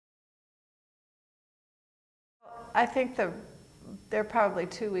I think there are probably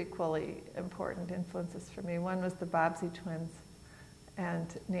two equally important influences for me. One was the Bobbsey twins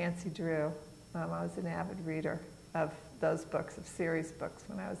and Nancy Drew. I was an avid reader of those books, of series books,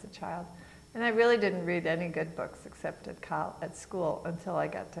 when I was a child. And I really didn't read any good books except at school until I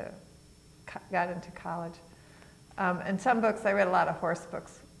got into college. And some books, I read a lot of horse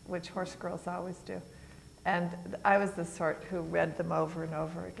books, which horse girls always do. And I was the sort who read them over and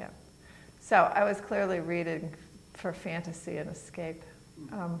over again. So I was clearly reading for fantasy and escape,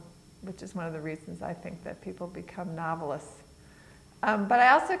 which is one of the reasons I think that people become novelists. But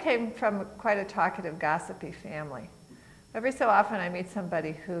I also came from quite a talkative, gossipy family. Every so often I meet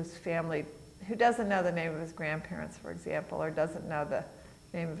somebody who doesn't know the name of his grandparents, for example, or doesn't know the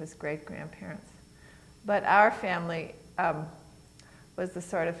name of his great-grandparents. But our family was the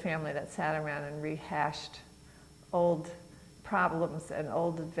sort of family that sat around and rehashed old problems and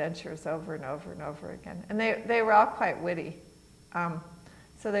old adventures over and over and over again. And they were all quite witty.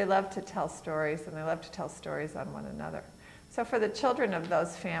 So they loved to tell stories, and they loved to tell stories on one another. So for the children of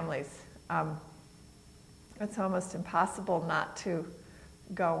those families, it's almost impossible not to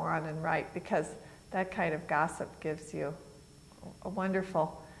go on and write, because that kind of gossip gives you a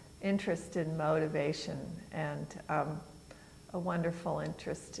wonderful interest in motivation and a wonderful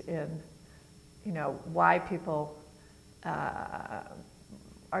interest in, why people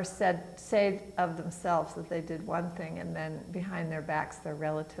say of themselves that they did one thing, and then behind their backs their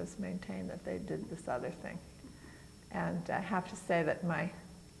relatives maintain that they did this other thing. And I have to say that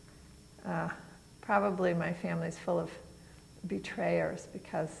probably my family's full of betrayers,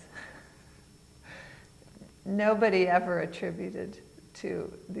 because nobody ever attributed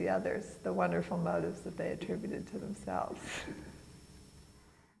to the others the wonderful motives that they attributed to themselves.